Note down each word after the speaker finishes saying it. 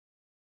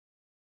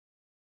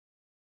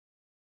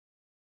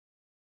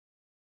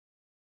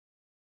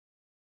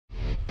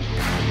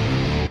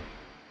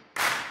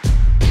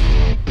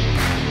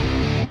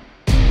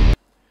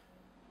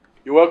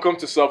You're welcome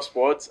to Soft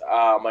Sports.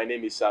 My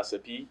name is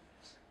Sasapi,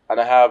 and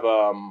I have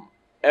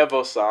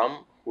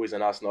Evalsam, who is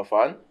an Arsenal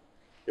fan.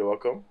 You're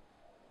welcome.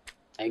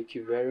 Thank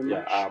you very Yeah,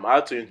 much. I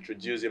had to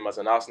introduce him as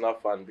an Arsenal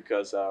fan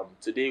because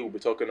today we'll be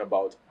talking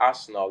about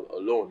Arsenal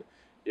alone.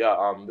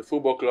 Yeah, the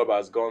football club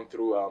has gone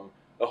through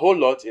a whole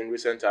lot in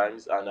recent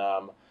times,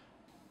 and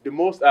the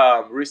most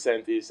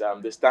recent is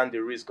they stand the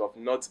risk of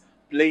not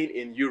playing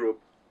in Europe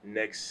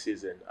next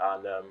season.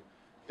 And I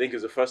think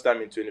it's the first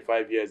time in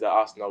 25 years that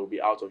Arsenal will be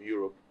out of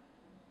Europe.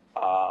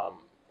 Um,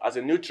 as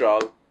a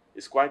neutral,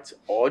 it's quite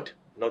odd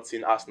not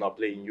seeing Arsenal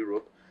play in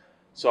Europe.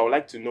 So I would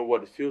like to know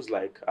what it feels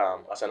like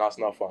as an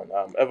Arsenal fan.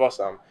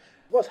 Eversam,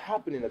 what's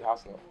happening at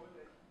Arsenal?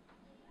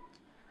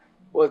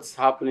 What's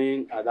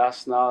happening at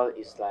Arsenal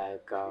is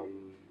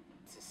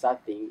it's a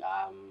sad thing.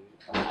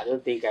 I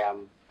don't think I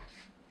am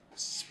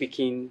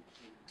speaking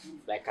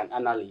like an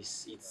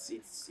analyst.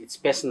 It's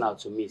personal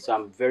to me, so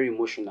I'm very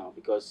emotional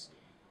because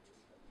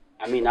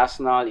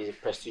Arsenal is a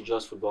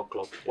prestigious football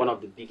club, one Yeah.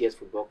 of the biggest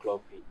football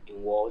club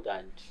in world,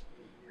 and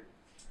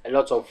a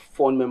lot of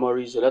fond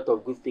memories, a lot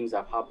of good things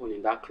have happened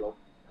in that club.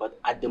 But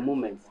at the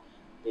moment,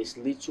 there's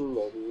little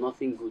or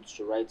nothing good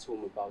to write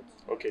home about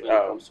Okay. when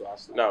it comes to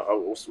Arsenal. Now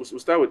we'll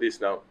start with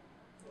this now.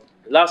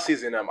 Last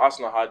season,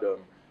 Arsenal had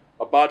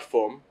a bad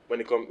form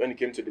when it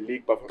came to the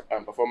league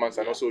performance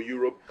and Yeah. also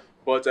Europe,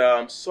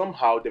 but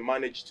somehow they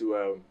managed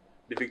to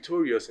be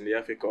victorious in the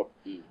FA Cup,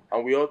 Mm.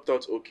 and we all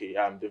thought, okay,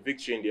 the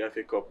victory in the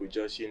FA Cup would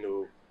just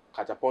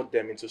catapult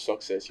them into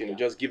success, Yeah.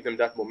 just give them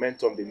that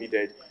momentum they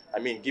needed. I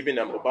mean, giving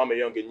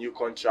Aubameyang a new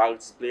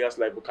contract, players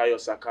like Bukayo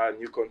Saka a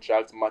new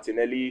contract,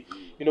 Martinelli,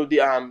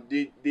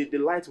 Mm. the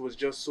light was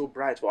just so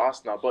bright for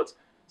Arsenal, but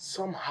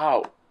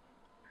somehow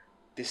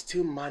they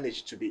still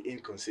manage to be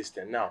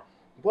inconsistent. Now,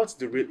 what's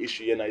the real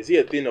issue here now? Is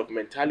it a thing of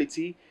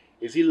mentality?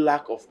 Is it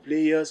lack of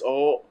players?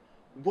 Or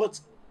what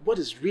what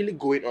is really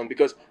going on?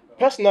 Because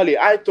personally,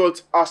 I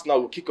thought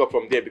Arsenal would kick up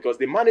from there because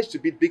they managed to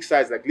beat big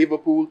sides like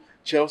Liverpool,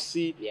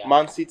 Chelsea, Yeah.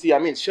 Man City. I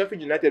mean, Sheffield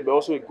United were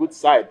also a good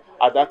side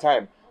at that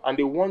time. And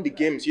they won the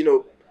games,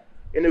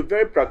 in a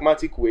very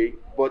pragmatic way,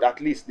 but at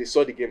least they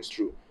saw the games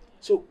through.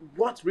 So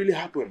what really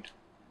happened?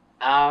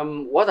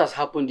 What has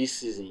happened this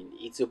season?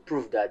 It's a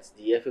proof that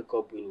the FA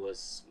Cup win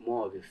was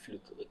more of a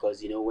fluke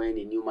because when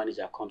a new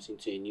manager comes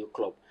into a new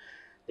club,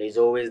 there's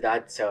always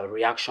that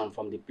reaction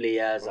from the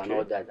players and all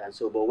Okay. that. And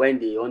so, but when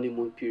the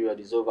honeymoon period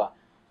is over,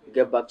 we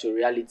get back to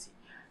reality.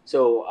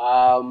 So,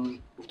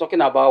 we're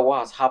talking about what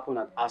has happened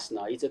at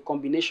Arsenal. It's a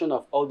combination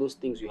of all those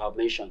things you have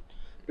mentioned: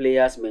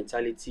 players'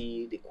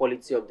 mentality, the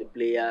quality of the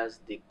players,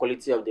 the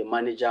quality of the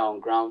manager on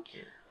ground,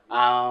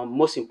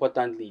 most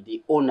importantly,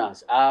 the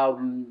owners.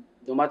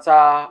 No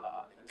matter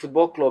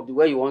football club, the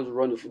way you want to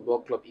run a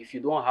football club, if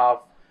you don't have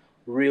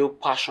real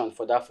passion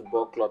for that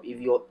football club, if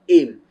your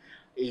aim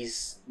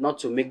is not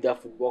to make that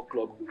football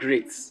club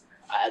great,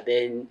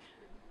 then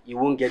you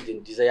won't get the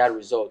desired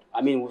result.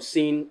 We've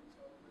seen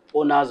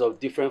owners of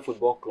different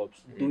football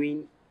clubs Mhm.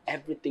 doing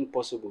everything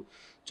possible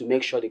to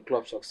make sure the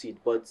club succeed,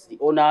 but the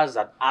owners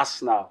at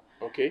Arsenal,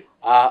 Okay.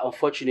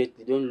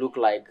 unfortunately, don't look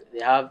like they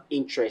have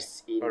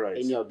interest All in right.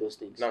 any of those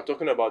things. Now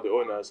talking about the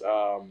owners,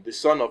 the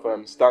son of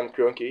Stan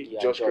Kroenke, Yeah,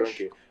 Josh Josh.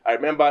 Kroenke. I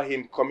remember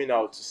him coming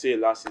out to say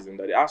last season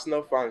that the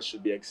Arsenal fans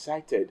should be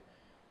excited.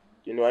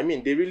 They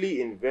really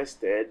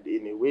invested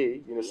in a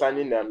way. Yeah,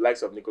 Signing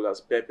likes of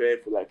Nicolas Pepe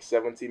for like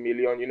 70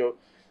 million.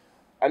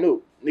 I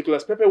know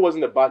Nicolas Pepe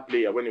wasn't a bad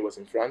player when he was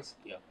in France.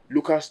 yeah.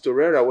 Lucas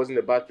Torreira wasn't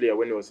a bad player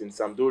when he was in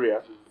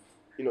Sampdoria.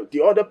 Mm,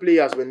 The other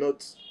players were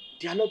not.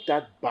 They are not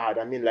that bad.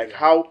 I mean, like yeah.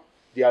 how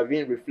they are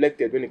being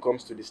reflected when it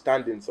comes to the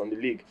standings on the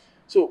league.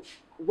 So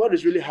what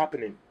is really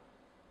happening?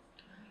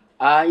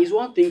 It's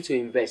one thing to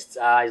invest.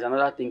 It's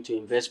another thing to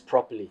invest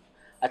properly.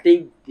 I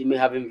think they may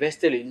have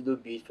invested a little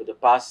bit for the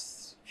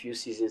past few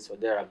seasons or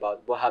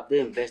thereabout, but have they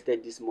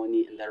invested this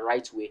money in the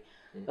right way?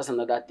 That's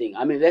another thing.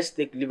 Let's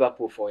take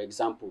Liverpool for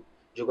example.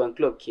 Jurgen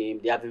Klopp came,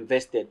 they have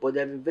invested, but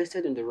they have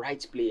invested in the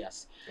right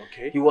players.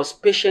 Okay. He was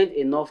patient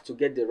enough to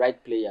get the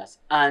right players,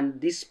 and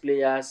these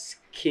players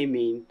came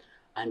in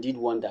and did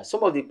wonders.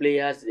 Some of the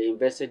players they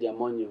invested their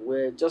money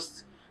were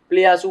just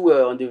players who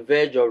were on the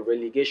verge of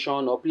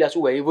relegation or players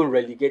who were even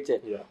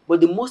relegated. Yeah. But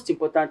the most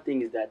important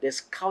thing is that they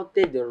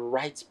scouted the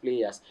right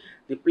players,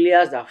 the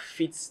players that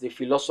fits the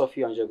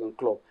philosophy on Jurgen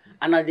Klopp.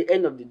 And at the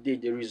end of the day,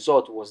 the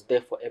result was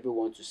there for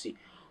everyone to see.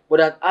 But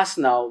at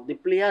Arsenal, the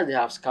players they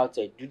have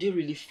scouted, do they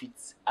really fit?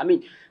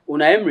 Unai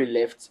Emery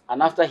left,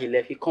 and after he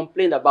left, he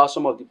complained about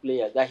some of the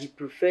players that he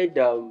preferred.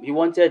 He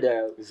wanted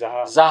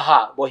Zaha.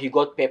 Zaha, but he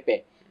got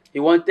Pepe. He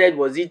wanted,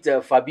 was it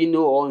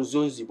Fabinho or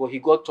Nzonzi, but he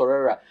got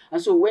Torreira.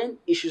 And so when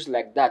issues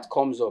like that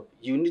comes up,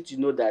 you need to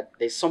know that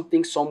there's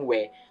something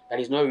somewhere that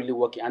is not really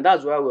working. And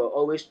that's why we're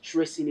always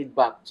tracing it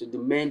back to the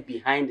men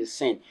behind the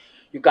scene.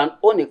 You can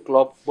own a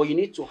club, but you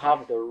need to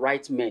have the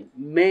right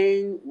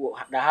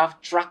that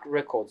have track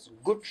records,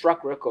 good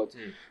track records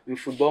in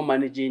football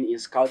managing, in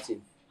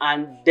scouting.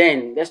 And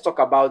then let's talk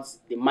about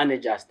the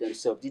managers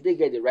themselves. Did they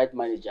get the right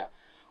manager?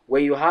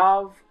 When you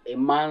have a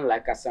man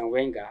like Arsene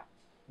Wenger,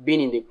 been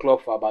in the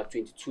club for about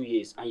 22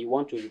 years and you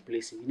want to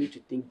replace him, you need to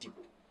think deep.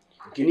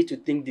 You Okay. need to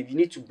think deep. You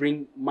need to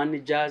bring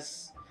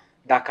managers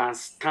that can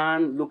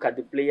stand, look at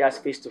the players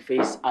face to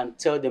face, and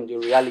tell them the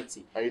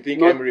reality. And you think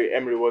Not,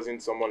 Emery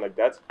wasn't someone like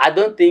that? I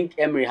don't think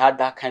Emery had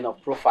that kind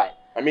of profile.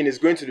 I mean, he's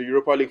going to the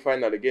Europa League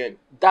final again.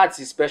 That's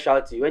his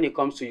specialty when it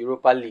comes to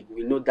Europa League.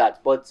 We know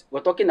that, but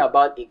we're talking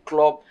about a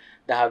club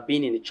that have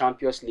been in the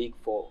Champions League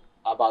for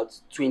about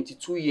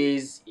 22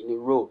 years in a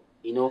row.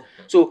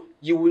 So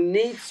you will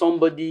need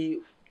somebody,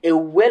 a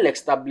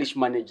well-established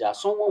manager,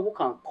 someone who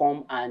can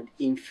come and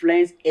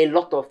influence a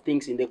lot of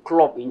things in the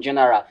club in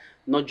general,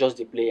 not just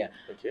the player.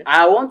 Okay.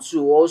 I want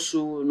to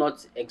also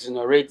not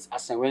exonerate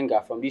Arsene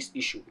Wenger from this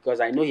issue because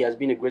I know he has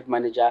been a great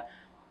manager,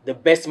 the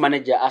best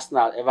manager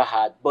Arsenal ever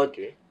had. But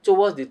Okay.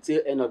 towards the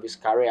tail end of his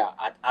career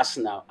at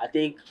Arsenal, I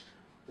think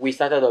we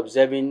started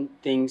observing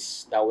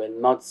things that were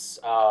not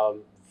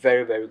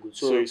very, very good.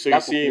 So you that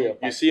could see play a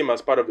him, part.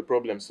 as part of the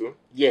problem too.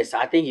 Yes,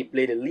 I think he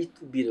played a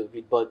little bit of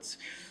it, but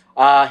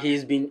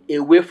he's been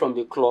away from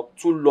the club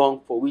too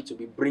long for we to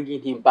be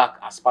bringing him back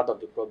as part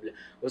of the problem.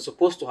 We're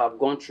supposed to have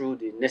gone through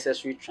the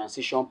necessary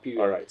transition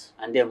period All right.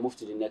 and then move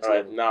to the next All right.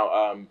 level.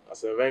 Now,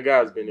 Arsene Wenger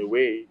has been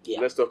away. Yeah.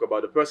 Let's talk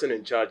about the person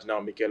in charge now,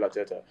 Mikel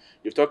Arteta.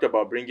 You've talked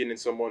about bringing in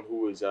someone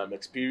who is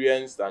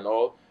experienced and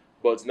all,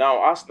 but now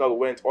Arsenal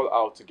went all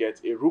out to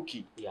get a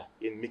rookie Yeah.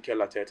 in Mikel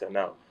Arteta.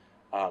 Now,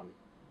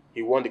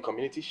 he won the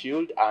Community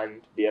Shield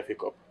and the FA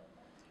Cup.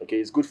 Okay,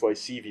 it's good for his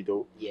CV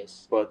though,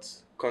 Yes. but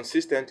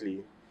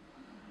consistently,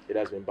 it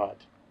has been bad.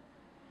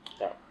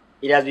 Now,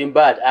 It has been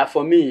bad.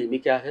 For me,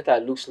 Mikel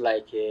Arteta looks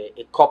like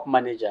a cup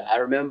manager. I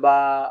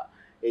remember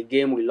a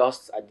game we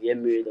lost at the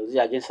Emirates. It was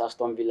against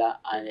Aston Villa,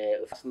 and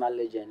Arsenal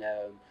legend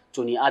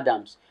Tony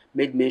Adams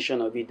made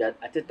mention of it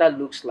that Arteta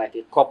looks like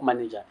a cup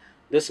manager.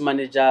 Those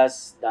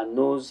managers that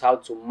knows how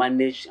to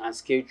manage and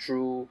scale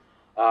through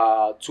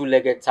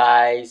two-legged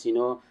ties.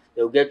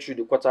 They'll get through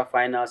the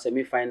quarterfinal,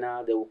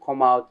 semi-final. They will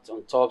come out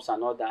on tops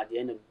and all that at the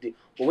end of the day.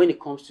 But when it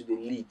comes to the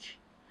league,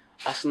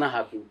 Arsenal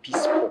have been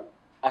piss poor.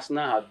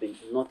 Arsenal have been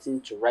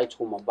nothing to write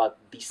home about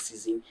this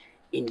season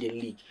in the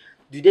league.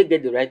 Do they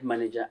get the right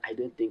manager? I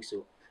don't think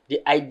so.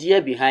 The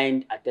idea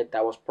behind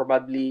Arteta was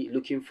probably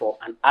looking for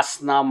an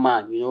Arsenal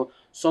man,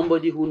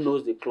 somebody who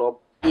knows the club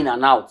in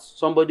and out,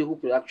 somebody who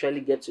could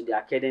actually get to the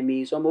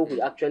academy, somebody who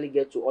could actually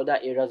get to other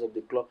areas of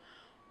the club.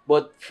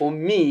 But for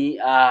me,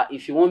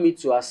 if you want me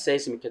to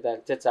assess Mikel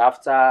Arteta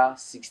after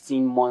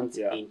 16 months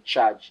Yeah. in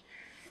charge,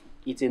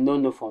 it's a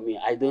no-no for me.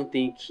 I don't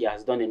think he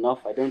has done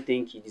enough. I don't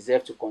think he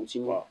deserves to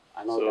continue wow.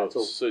 and all that.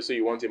 So So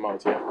you want him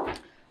out, yeah?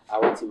 I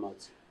want him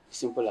out.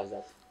 Simple as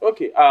that.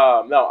 Okay.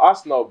 Now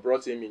Arsenal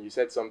brought him in. You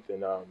said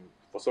something.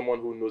 For someone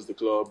who knows the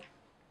club,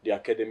 the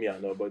academy,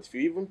 and all. But if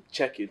you even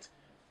check it,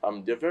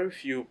 there are very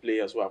few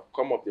players who have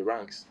come up the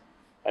ranks.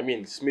 I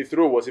mean, Smith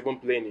Rowe was even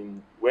playing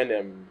in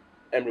when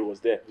Emery was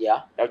there.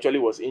 Yeah. He actually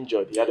was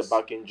injured. He had a Yes.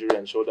 back injury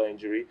and shoulder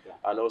injury, Yeah.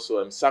 and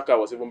also Saka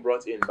was even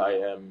brought in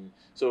by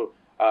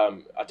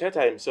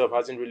Arteta himself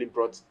hasn't really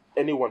brought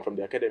anyone from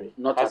the academy.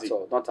 Not has at he?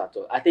 all. Not at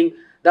all. I think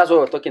that's what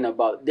we're talking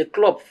about. The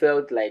club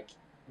felt like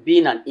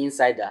being an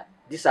insider.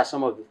 These are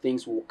some of the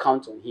things we'll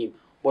count on him.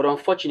 But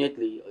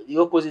unfortunately, the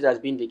opposite has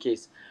been the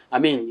case. I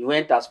mean, he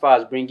went as far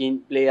as bringing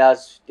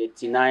players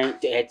 29,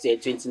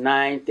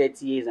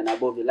 30 years and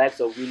above, the likes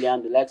of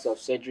William, the likes of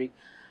Cedric.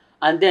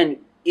 And then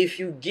if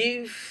you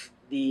give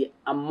the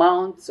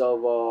amount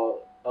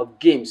of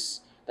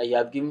games that you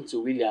have given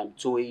to William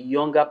to a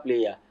younger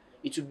player,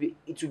 it will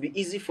be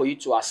easy for you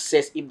to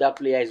assess if that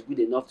player is good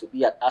enough to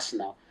be at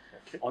Arsenal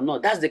Okay. or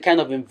not. That's the kind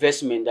of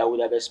investment that I would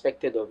have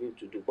expected of him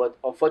to do. But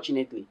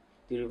unfortunately,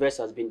 the reverse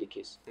has been the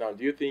case. Now,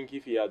 do you think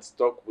if he had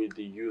stuck with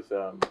the youth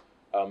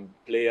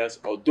players,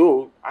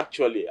 although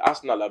actually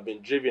Arsenal have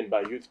been driven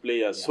by youth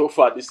players Yeah. so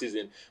far this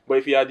season, but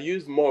if he had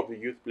used more of the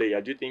youth player,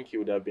 do you think he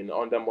would have been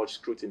under much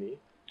scrutiny?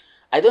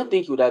 I don't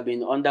think he would have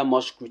been under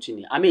much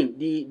scrutiny. I mean,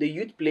 the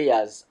youth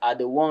players are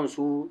the ones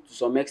who, to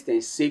some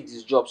extent, saved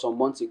his job some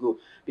months ago.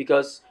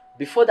 Because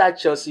before that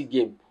Chelsea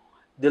game,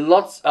 a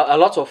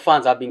lot of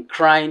fans have been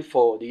crying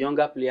for the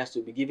younger players to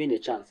be given a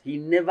chance. He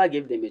never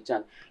gave them a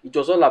chance. It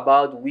was all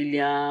about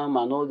William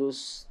and all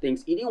those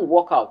things. It didn't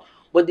work out.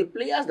 But the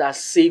players that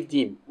saved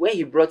him, when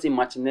he brought in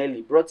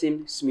Martinelli, brought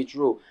in Smith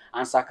Rowe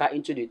and Saka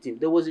into the team,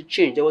 there was a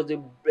change. There was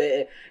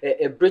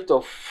a breath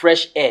of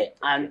fresh air.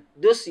 And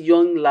those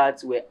young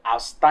lads were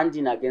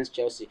outstanding against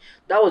Chelsea.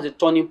 That was the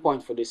turning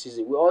point for the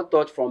season. We all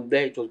thought from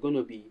there it was going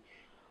to be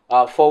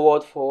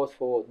forward.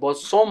 But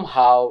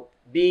somehow,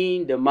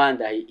 being the man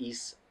that he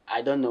is,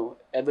 I don't know,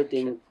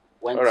 everything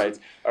went All right.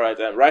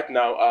 Right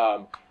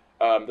now,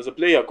 there's a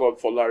player called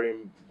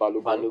Folarin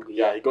Balogun. Balogun,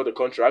 Yeah, yeah. he got a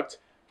contract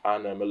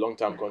and a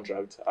long-term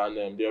contract.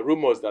 And there are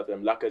rumors that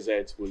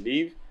Lacazette will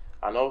leave,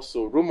 and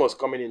also rumors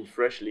coming in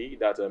freshly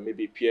that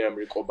maybe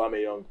Pierre-Emerick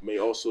Aubameyang may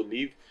also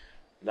leave.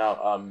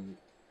 Now,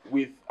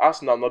 with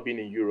Arsenal not being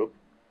in Europe,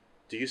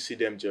 do you see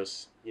them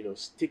just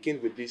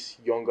sticking with these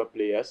younger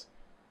players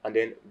and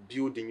then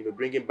building,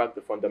 bringing back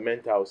the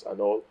fundamentals and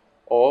all,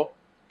 or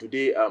do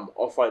they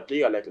offer a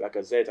player like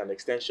Lacazette an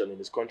extension in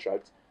his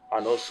contract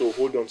and also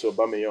hold on to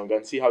Aubameyang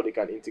and see how they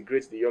can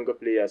integrate the younger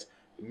players,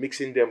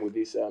 mixing them with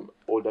these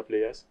older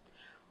players?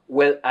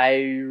 Well, I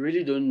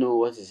really don't know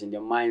what is in the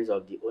minds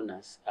of the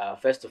owners.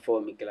 First of all,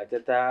 Mikel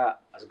Arteta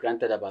has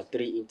granted about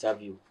 3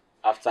 interviews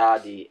after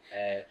the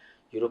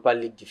Europa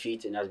League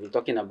defeat and has been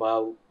talking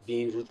about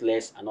being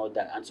ruthless and all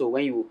that. And so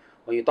when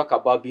you talk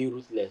about being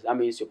ruthless, that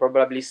means you're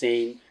probably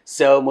saying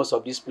sell most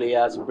of these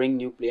players, bring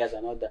new players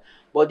and all that.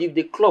 But if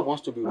the club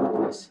wants to be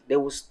ruthless, they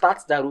will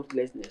start that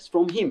ruthlessness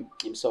from him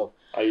himself.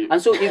 Are you...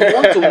 And so if you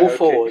want to move Okay.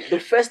 forward, the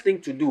first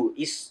thing to do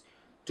is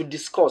to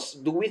discuss,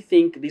 do we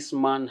think this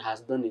man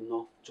has done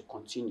enough to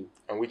continue?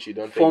 And which you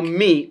don't For think?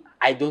 me,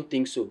 I don't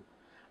think so.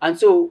 And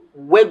so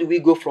where do we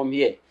go from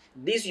here?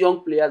 These young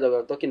players that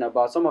we're talking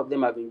about, some of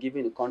them have been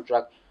given a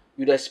contract.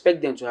 You'd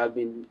expect them to have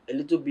been a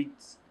little bit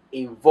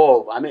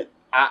involved. I mean,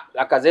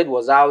 Lacazette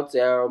was out,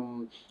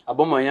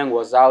 Aubameyang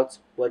was out,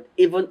 but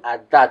even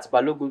at that,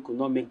 Balogun could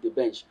not make the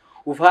bench.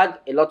 We've had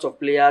a lot of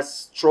players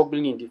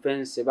struggling in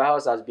defense.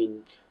 Ceballos has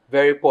been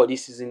very poor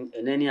this season,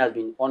 and then he has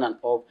been on and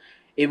off.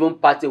 Even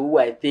Partey, who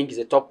I think is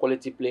a top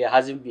quality player,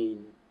 hasn't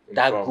been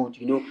that good.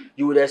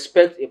 You would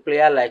expect a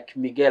player like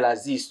Miguel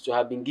Aziz to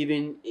have been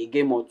given a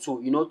game or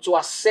two, to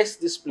assess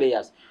these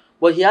players.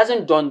 But he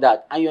hasn't done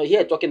that. And you're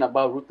here talking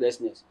about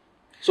ruthlessness.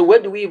 So where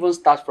do we even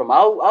start from?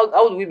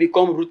 How do we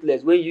become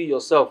ruthless when you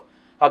yourself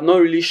have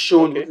not really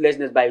shown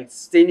ruthlessness by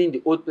staying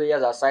the old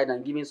players aside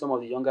and giving some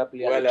of the younger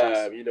players a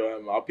chance?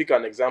 I'll pick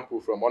an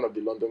example from one of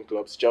the London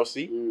clubs,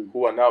 Chelsea,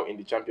 who are now in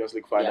the Champions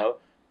League final. Yeah.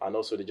 And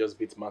also, they just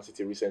beat Man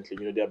City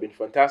recently. They have been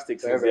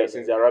fantastic since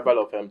the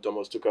arrival of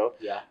Thomas Tuchel.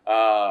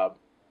 Yeah.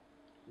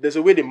 There's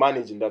a way they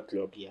manage in that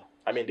club. Yeah.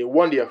 I mean, they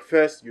won their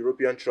first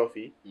European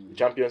trophy, the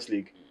Champions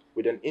League,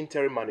 with an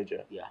interim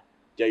manager. Yeah.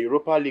 Their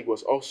Europa League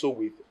was also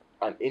with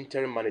an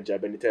interim manager,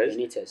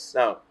 Benitez.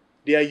 Now,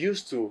 they are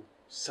used to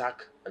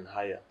sack and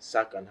hire.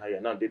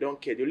 Now, they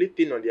don't care. The only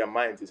thing on their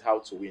minds is how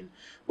to win.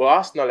 But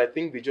Arsenal, I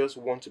think they just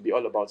want to be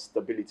all about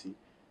stability.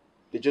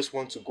 They just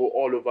want to go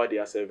all over the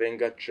Arsene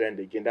Wenger trend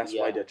again. That's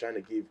why they're trying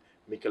to give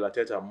Mikel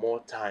Arteta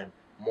more time.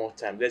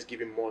 Let's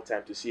give him more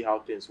time to see how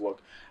things work.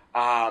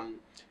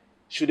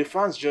 Should the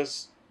fans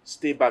just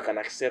stay back and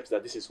accept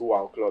that this is who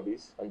our club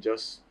is and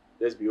just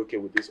let's be okay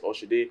with this? Or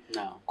should they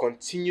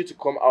continue to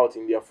come out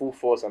in their full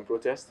force and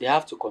protest? They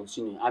have to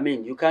continue. I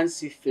mean, you can't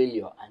see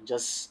failure and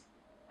just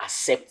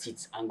accept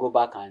it and go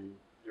back and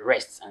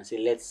rest and say,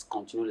 let's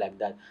continue like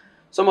that.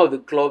 Some of the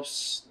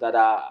clubs that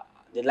are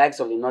the likes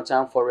of the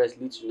Nottingham Forest,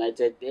 Leeds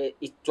United,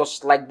 it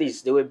was like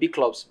this. They were big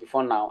clubs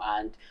before now,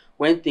 and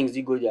when things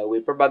did go their way,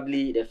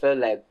 probably they felt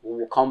like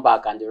we will come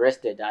back and they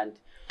rested, and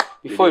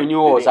before you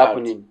knew what was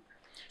happening.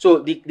 So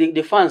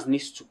the fans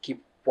needs to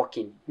keep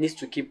working,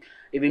 if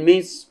it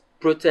means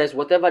protest,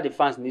 whatever the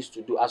fans needs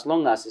to do, as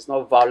long as it's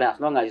not violent, as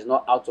long as it's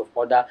not out of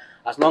order,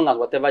 as long as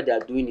whatever they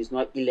are doing is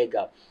not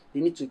illegal, they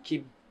need to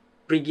keep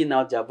bringing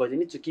out their voice. They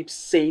need to keep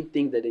saying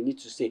things that they need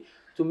to say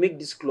to make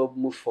this club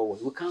move forward.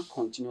 We can't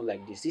continue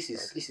like this. This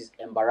is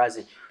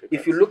embarrassing.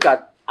 If you look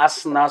at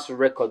Arsenal's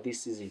record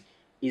this season,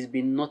 it's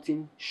been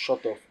nothing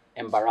short of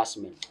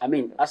embarrassment. I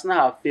mean, Arsenal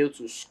have failed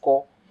to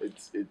score.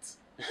 It's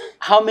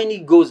How many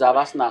goals have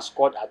Arsenal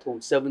scored at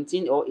home?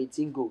 17 or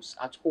 18 goals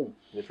at home.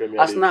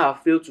 Arsenal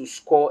have failed to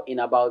score in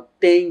about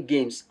 10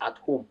 games at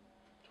home.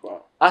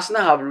 Wow.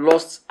 Arsenal have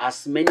lost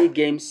as many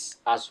games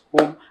at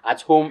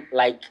home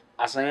like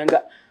Arsene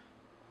Wenger.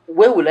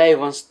 Where will I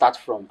even start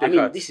from?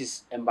 This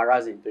is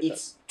embarrassing.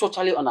 It's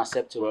totally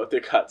unacceptable. Well,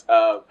 take heart.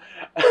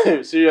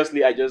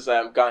 Seriously, I just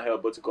can't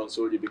help but to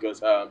console you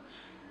because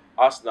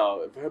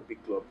Arsenal, a very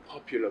big club,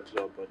 popular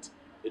club, but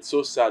it's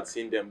so sad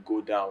seeing them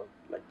go down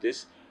like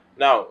this.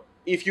 Now,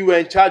 if you were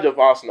in charge of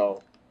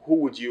Arsenal, what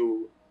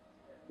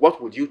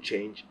would you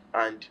change?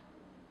 And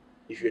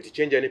if you were to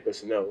change any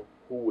personnel,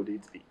 who would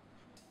it be?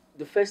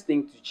 The first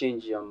thing to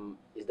change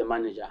is the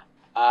manager.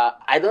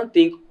 I don't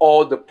think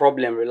all the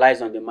problem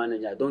relies on the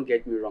manager. Don't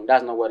get me wrong.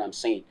 That's not what I'm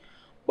saying.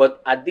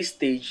 But at this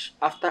stage,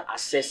 after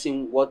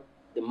assessing what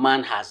the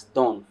man has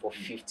done for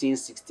 15,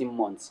 16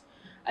 months,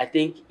 I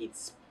think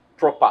it's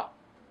proper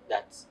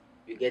that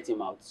you get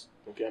him out.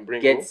 Okay, and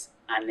bring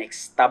an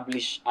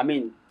established.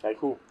 Like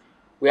who?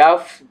 We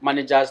have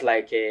managers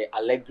like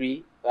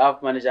Allegri. We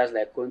have managers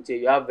like Conte.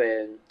 You have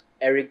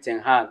Eric Ten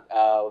Hag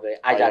of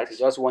Ajax. He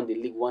just won the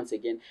league once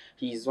again.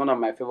 He's one of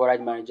my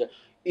favorite managers.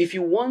 If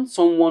you want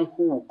someone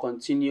who will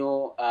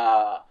continue,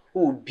 who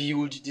will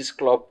build this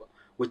club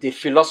with a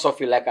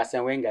philosophy like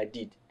Arsene Wenger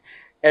did,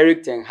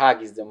 Eric Ten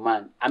Hag is the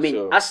man.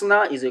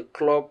 Arsenal is a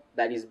club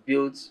that is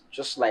built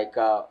just like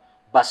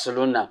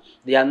Barcelona.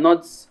 They are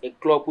not a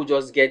club who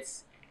just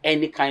gets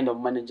any kind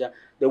of manager.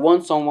 They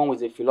want someone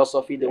with a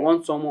philosophy. They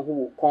want someone who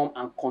will come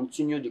and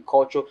continue the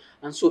culture.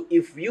 And so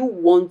if you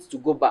want to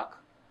go back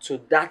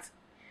to that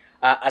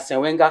Arsene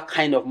Wenger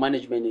kind of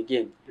management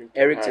again,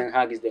 Eric Ten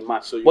Hag is the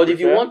man. But if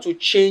you want to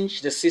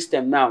change the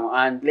system now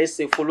and let's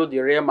say follow the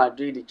Real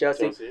Madrid, the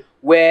Chelsea,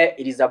 where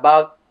it is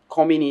about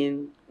coming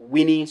in,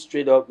 winning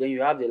straight up, then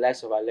you have the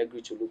likes of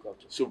Allegri to look up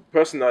to. So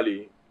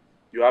personally,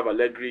 you have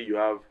Allegri, you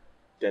have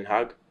Ten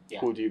Hag. Yeah.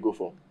 Who do you go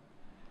for?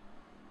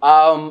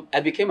 I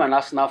became an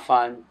Arsenal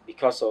fan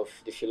because of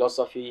the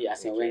philosophy,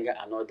 Arsene Okay. Wenger,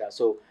 and all that.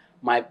 So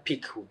my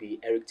pick would be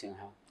Eric Ten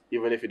Hag.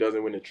 Even if he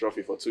doesn't win a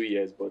trophy for 2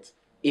 years, but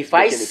he's If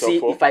I making the top see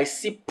four. if I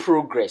see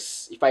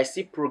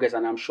progress,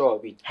 and I'm sure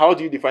of it, How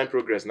do you define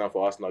progress now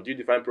for Arsenal? Do you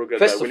define progress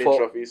by first of winning all,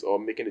 trophies or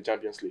making the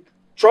Champions League?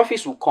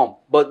 trophies will come,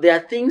 but there are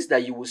things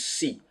that you will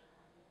see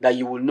that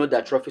you will know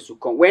that trophies will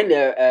come. When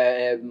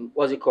the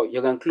what's it called,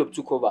 Jurgen Klopp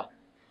took over,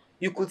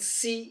 you could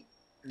see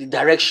the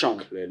direction.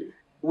 Clearly.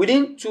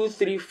 Within 2,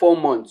 3, 4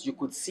 months, you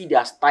could see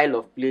their style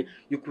of play.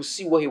 You could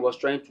see what he was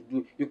trying to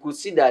do. You could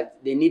see that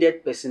they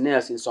needed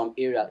personnel in some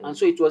areas, and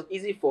so it was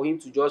easy for him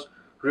to just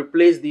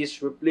replace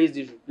this,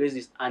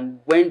 and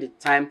when the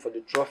time for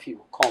the trophy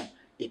will come,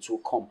 it will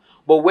come.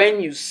 But when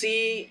you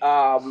see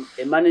a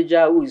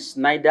manager who is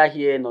neither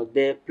here nor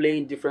there,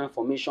 playing different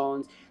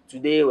formations,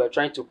 today we're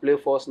trying to play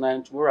false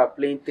nine, tomorrow we're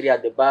playing three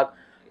at the back,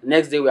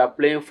 next day we are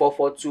playing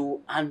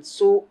 4-4-2, and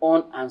so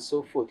on and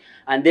so forth.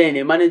 And then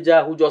a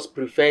manager who just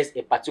prefers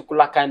a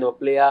particular kind of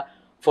player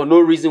for no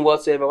reason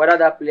whatsoever, whether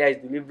that player is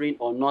delivering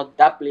or not,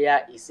 that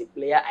player is a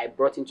player I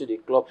brought into the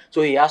club,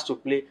 so he has to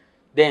play.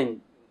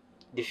 Then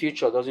the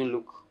future doesn't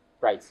look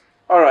bright.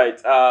 All right.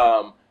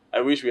 I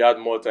wish we had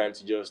more time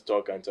to just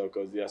talk and talk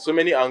because there are so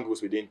many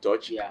angles we didn't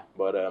touch. Yeah.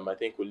 But I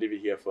think we'll leave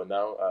it here for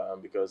now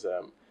because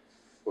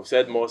we've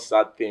said more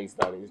sad things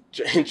than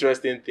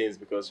interesting things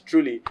because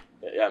truly,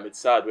 it's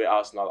sad where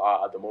Arsenal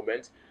are at the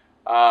moment.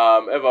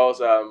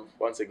 Evans,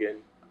 once again,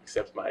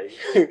 accept my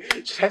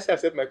should I say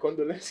accept my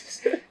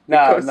condolences?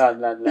 No, Because-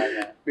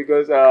 no.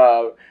 because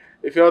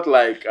it felt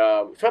like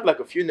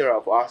a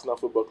funeral for Arsenal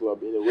Football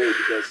Club in a way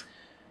because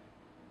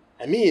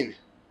I mean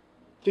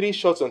 3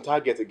 shots on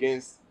target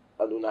against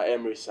an Unai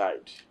Emery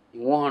side.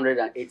 In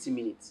 180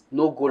 minutes,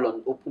 no goal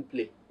on open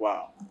play.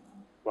 Wow,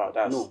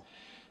 No.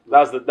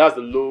 that's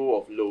the low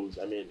of lows.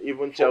 I mean,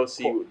 even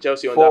Chelsea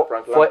under For,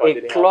 Frank for Lampard a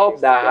didn't have club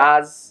things that like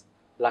has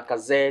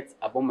Lacazette,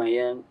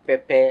 Aubameyang,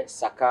 Pepe,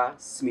 Saka,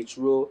 Smith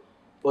Rowe,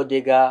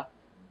 Odegaard,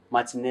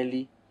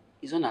 Martinelli,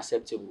 is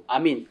unacceptable. I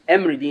mean,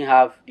 Emery didn't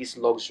have this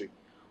luxury,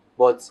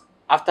 but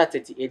after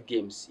 38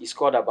 games, he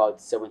scored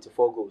about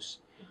 74 goals.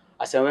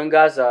 Arsene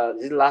Wenger's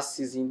this last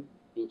season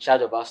in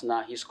charge of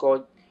Arsenal, he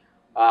scored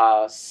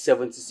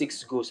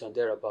 76 goals and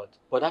thereabout.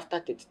 But after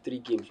 33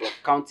 games, we're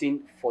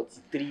counting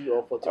 43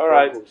 or 44 All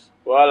right. goals.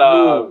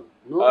 Well,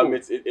 No.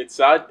 it's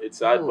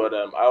sad, No. but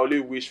I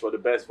only wish for the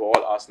best for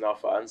all Arsenal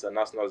fans and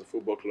Arsenal as a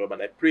football club,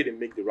 and I pray they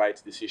make the right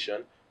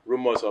decision.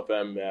 Rumors of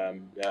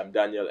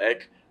Daniel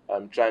Ek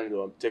trying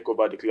to take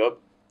over the club.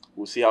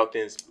 We'll see how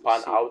things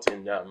pan out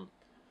in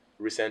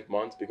recent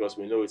months because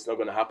we know it's not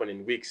going to happen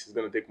in weeks. It's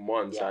going to take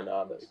months Yeah, and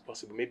of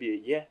possibly maybe a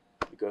year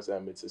because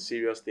it's a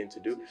serious thing to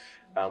do.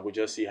 And we'll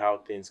just see how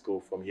things go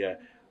from here.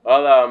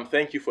 Well,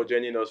 thank you for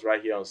joining us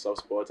right here on Soft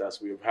Sports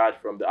as we've heard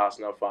from the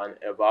Arsenal fan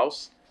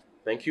Evals.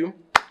 Thank you.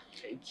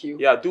 Thank you.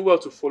 Yeah, do well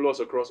to follow us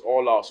across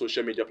all our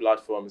social media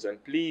platforms,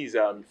 and please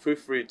feel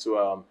free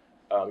to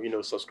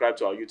subscribe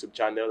to our YouTube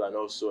channel and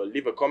also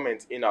leave a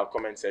comment in our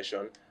comment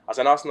section. As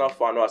an Arsenal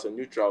fan or as a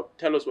neutral,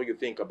 tell us what you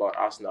think about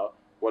Arsenal,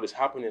 what is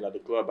happening at the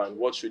club, and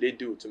what should they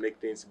do to make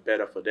things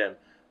better for them.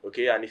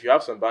 Okay, and if you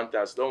have some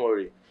banters, don't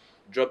worry,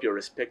 drop your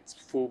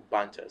respectful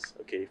banters.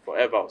 Okay, for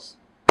Evals.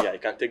 Yeah, he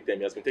can take them.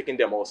 He has been taking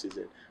them all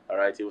season. All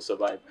right, he will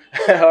survive.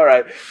 All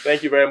right,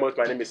 thank you very much.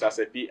 My name is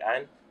Asepi,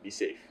 and be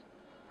safe.